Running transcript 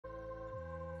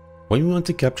When we want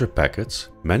to capture packets,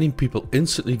 many people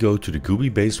instantly go to the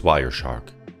GUI-based wireshark.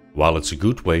 While it's a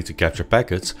good way to capture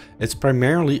packets, it's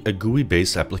primarily a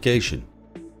GUI-based application.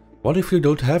 What if we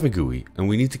don't have a GUI and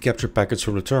we need to capture packets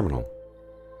from the terminal?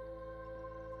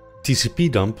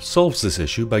 TCPDump solves this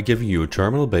issue by giving you a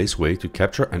terminal-based way to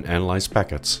capture and analyze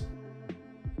packets.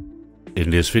 In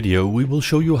this video we will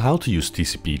show you how to use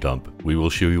TCPDump. We will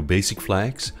show you basic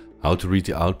flags, how to read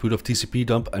the output of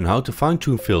TCPDump and how to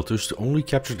fine-tune filters to only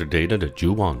capture the data that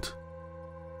you want.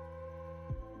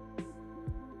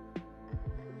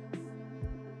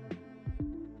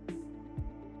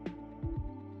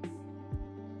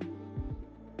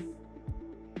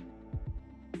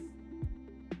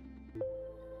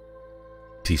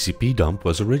 TCPDump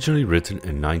was originally written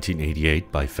in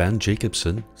 1988 by Van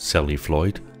Jacobson, Sally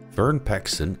Floyd, Vern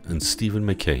Paxton and Stephen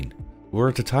McCain, who were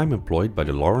at the time employed by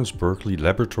the Lawrence Berkeley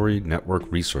Laboratory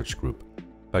Network Research Group.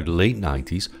 By the late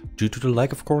 90s, due to the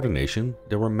lack of coordination,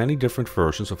 there were many different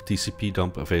versions of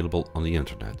TCPDump available on the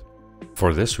internet.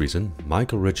 For this reason,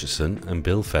 Michael Richardson and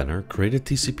Bill Fenner created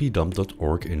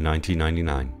TCPDump.org in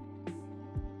 1999.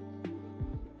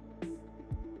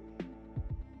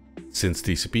 Since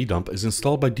TCPDump is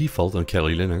installed by default on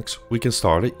Kali Linux, we can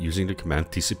start it using the command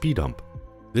TCPDump.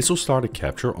 This will start a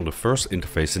capture on the first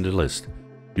interface in the list.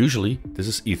 Usually, this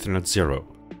is Ethernet 0.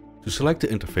 To select the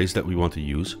interface that we want to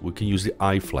use, we can use the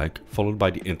I flag followed by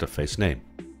the interface name.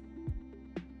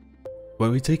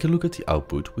 When we take a look at the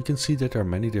output, we can see that there are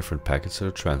many different packets that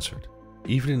are transferred,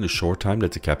 even in the short time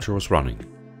that the capture was running.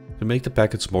 To make the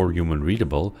packets more human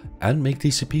readable and make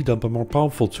TCPDump a more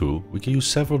powerful tool, we can use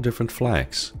several different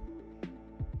flags.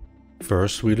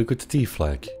 First, we look at the T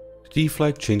flag. The T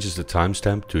flag changes the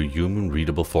timestamp to a human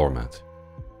readable format.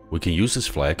 We can use this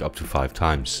flag up to 5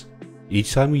 times.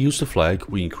 Each time we use the flag,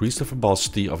 we increase the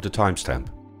verbosity of the timestamp.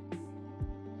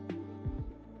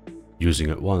 Using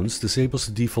it once disables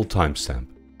the default timestamp.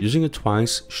 Using it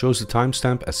twice shows the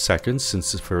timestamp as seconds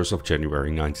since the 1st of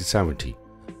January 1970.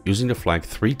 Using the flag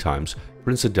 3 times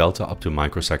prints a delta up to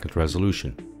microsecond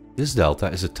resolution. This delta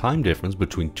is a time difference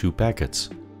between 2 packets.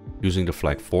 Using the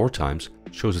flag 4 times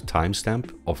shows a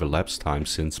timestamp of elapsed time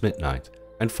since midnight.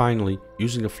 And finally,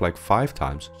 using the flag 5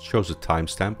 times shows a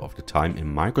timestamp of the time in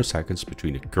microseconds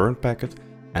between the current packet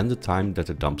and the time that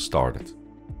the dump started.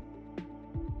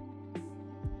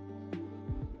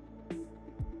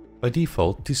 By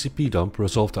default, TCPDump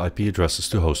resolved the IP addresses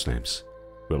to hostnames.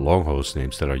 With long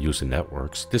hostnames that are used in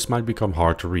networks, this might become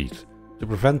hard to read. To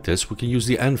prevent this, we can use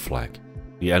the N flag.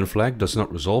 The N flag does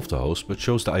not resolve the host but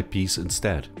shows the IPs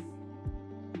instead.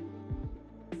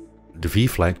 The V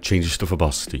flag changes the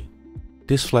verbosity.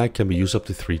 This flag can be used up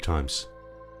to 3 times.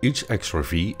 Each extra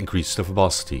V increases the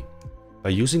verbosity.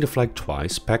 By using the flag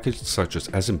twice, packets such as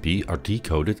SMP are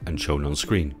decoded and shown on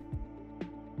screen.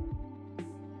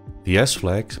 The S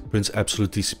flag prints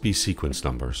absolute TCP sequence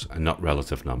numbers and not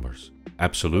relative numbers.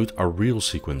 Absolute are real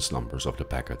sequence numbers of the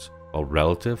packet, while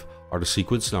relative are the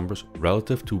sequence numbers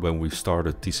relative to when we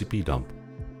started TCPDump.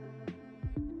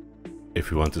 If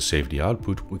we want to save the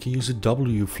output, we can use a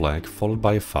W flag followed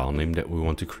by a file name that we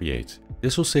want to create.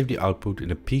 This will save the output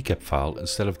in a PCAP file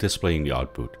instead of displaying the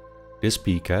output. This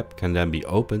PCAP can then be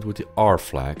opened with the R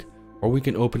flag, or we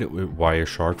can open it with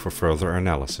wireshark for further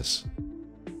analysis.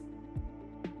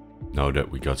 Now that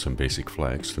we got some basic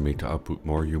flags to make the output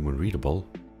more human readable,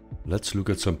 let's look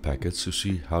at some packets to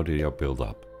see how they are built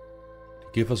up. To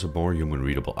give us a more human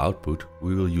readable output,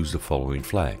 we will use the following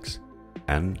flags.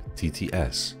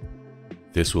 NTTS.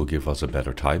 This will give us a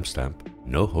better timestamp,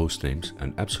 no hostnames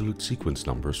and absolute sequence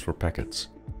numbers for packets.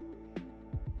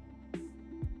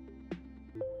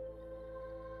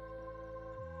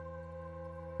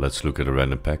 Let's look at a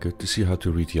random packet to see how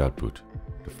to read the output.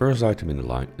 The first item in the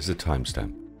line is the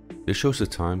timestamp. This shows the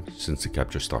time since the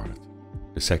capture started.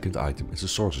 The second item is the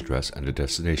source address and the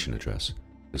destination address.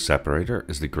 The separator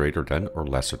is the greater than or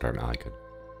lesser than icon.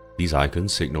 These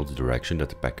icons signal the direction that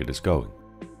the packet is going.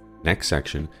 Next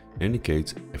section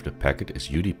indicates if the packet is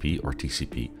UDP or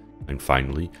TCP, and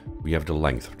finally we have the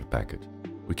length of the packet.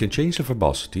 We can change the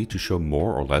verbosity to show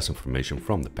more or less information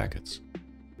from the packets.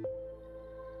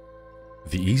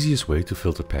 The easiest way to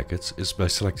filter packets is by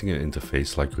selecting an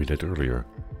interface like we did earlier.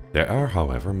 There are,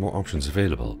 however, more options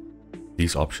available.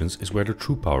 These options is where the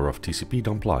true power of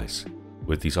TCPDump lies.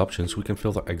 With these options we can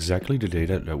filter exactly the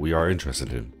data that we are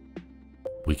interested in.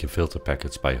 We can filter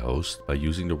packets by host by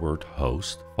using the word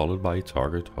host followed by a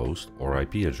target host or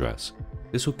IP address.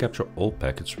 This will capture all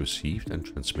packets received and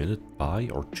transmitted by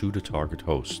or to the target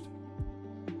host.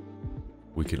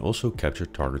 We can also capture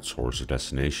target source or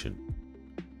destination.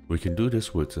 We can do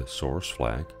this with the source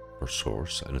flag for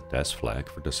source and a des flag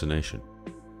for destination.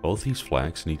 Both these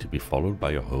flags need to be followed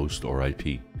by a host or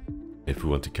IP. If we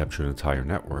want to capture an entire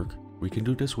network, we can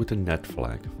do this with a net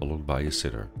flag followed by a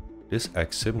sitter. This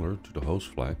acts similar to the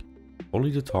host flag,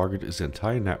 only the target is the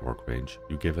entire network range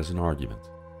you give as an argument.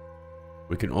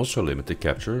 We can also limit the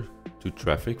capture to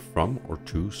traffic from or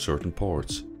to certain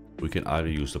ports. We can either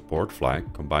use the port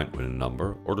flag combined with a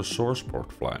number or the source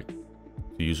port flag.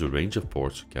 To use a range of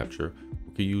ports to capture,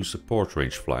 we can use the port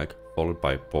range flag followed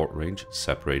by a port range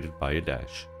separated by a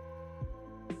dash.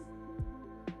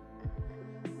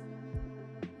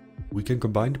 We can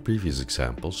combine the previous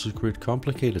examples to create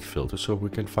complicated filters so we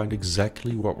can find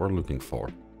exactly what we're looking for.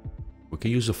 We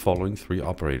can use the following three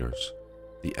operators: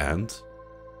 the AND,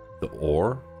 the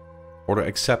OR the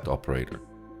except operator.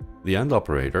 The AND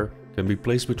operator can be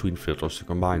placed between filters to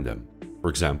combine them. For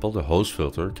example, the host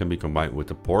filter can be combined with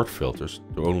the port filters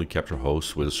to only capture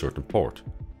hosts with a certain port.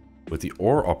 With the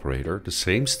OR operator, the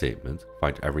same statement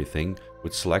finds everything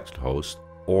with selected host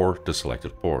or the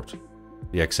selected port.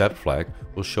 The except flag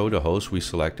will show the host we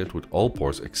selected with all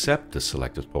ports except the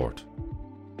selected port.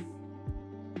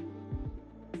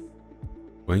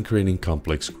 When creating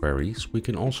complex queries, we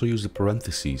can also use the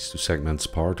parentheses to segment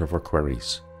part of our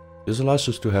queries. This allows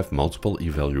us to have multiple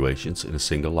evaluations in a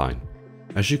single line.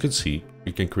 As you can see,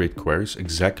 we can create queries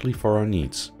exactly for our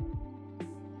needs.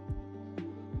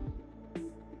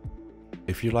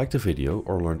 If you liked the video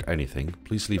or learned anything,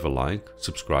 please leave a like,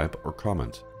 subscribe or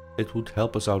comment. It would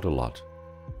help us out a lot.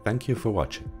 Thank you for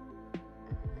watching.